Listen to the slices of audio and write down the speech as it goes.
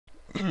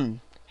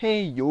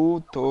Hey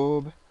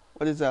YouTube,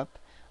 what is up?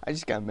 I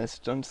just got a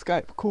message on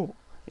Skype. Cool.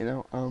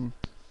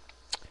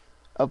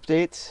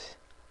 Updates.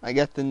 I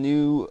got the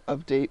new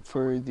update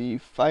for the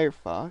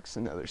Firefox.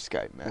 Another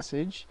Skype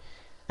message.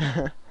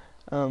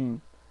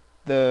 um,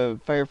 the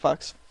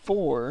Firefox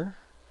 4,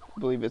 I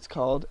believe it's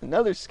called.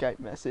 Another Skype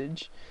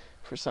message.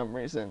 For some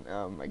reason,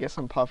 I guess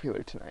I'm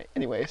popular tonight.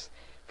 Anyways,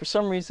 for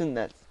some reason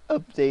that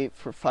update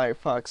for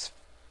Firefox,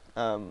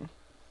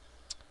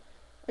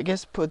 I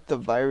guess put the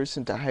virus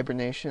into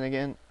hibernation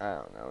again. I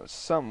don't know.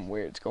 Something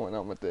weird's going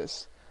on with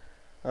this.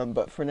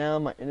 But for now,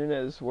 my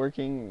internet is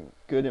working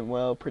good and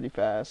well, pretty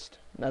fast.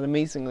 Not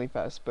amazingly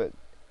fast, but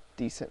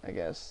decent, I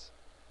guess.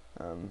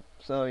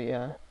 So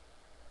yeah.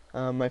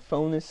 My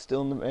phone is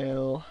still in the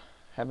mail.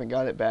 Haven't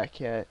got it back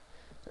yet.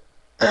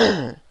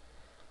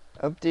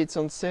 Updates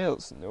on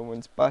sales. No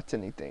one's bought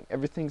anything.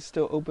 Everything's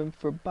still open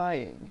for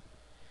buying.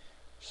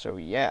 So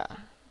yeah,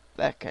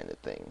 that kind of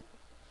thing.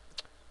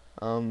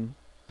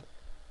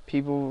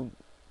 People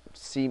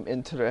seem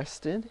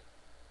interested,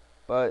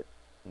 but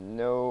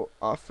no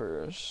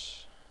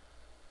offers.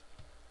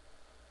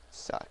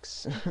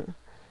 Sucks.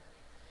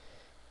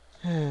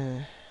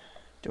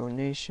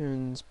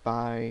 Donations,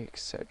 buy,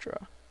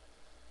 etc.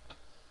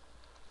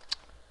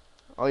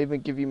 I'll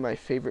even give you my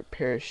favorite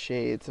pair of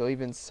shades. I'll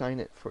even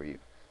sign it for you.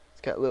 It's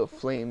got little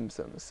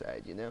flames on the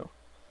side, you know.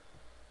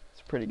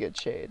 It's pretty good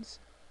shades.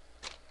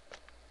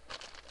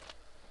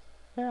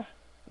 Yeah,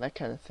 that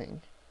kind of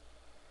thing.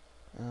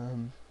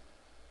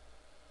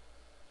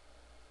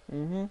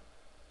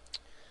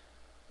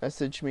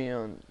 Message me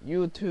on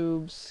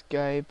YouTube,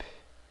 Skype,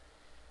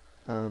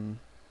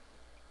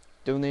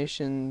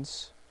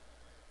 donations.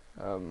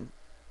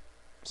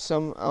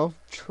 I'll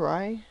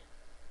try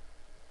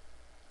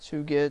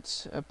to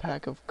get a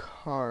pack of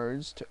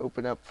cards to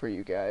open up for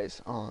you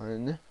guys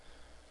on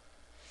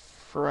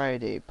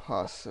Friday,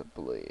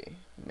 possibly.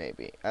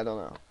 Maybe. I don't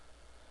know.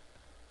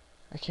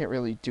 I can't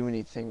really do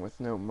anything with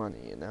no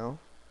money, you know?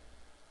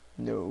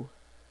 No,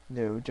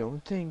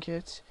 don't think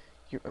it.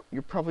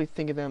 You're probably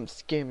thinking that I'm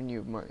scamming you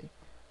of money.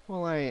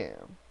 Well, I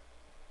am.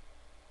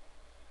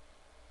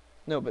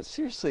 No, but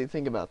seriously,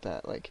 think about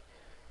that. Like,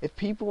 if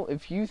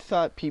you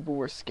thought people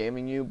were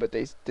scamming you, but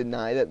they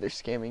deny that they're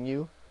scamming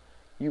you,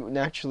 you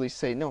naturally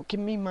say, no, give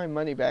me my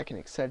money back, and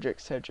etc.,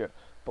 etc.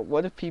 But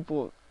what if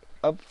people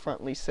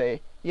upfrontly say,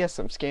 yes,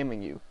 I'm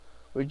scamming you?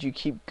 Would you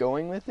keep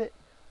going with it?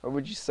 Or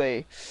would you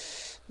say,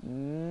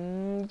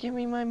 give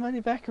me my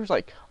money back? Or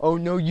like, oh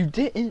no, you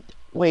didn't,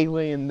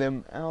 waylaying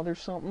them out or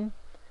something?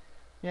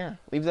 Yeah,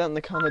 leave that in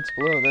the comments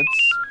below.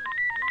 That's...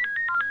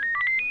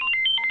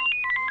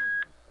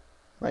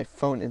 My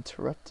phone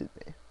interrupted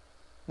me.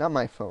 Not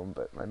my phone,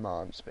 but my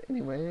mom's. But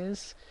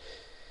anyways,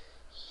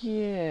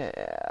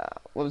 yeah.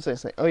 What was I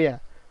saying? Oh yeah,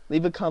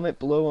 leave a comment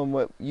below on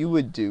what you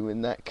would do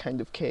in that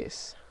kind of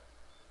case.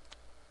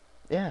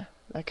 Yeah,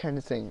 that kind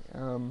of thing.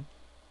 I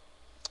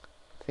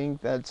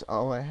think that's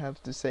all I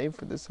have to say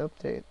for this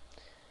update.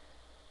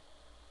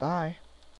 Bye.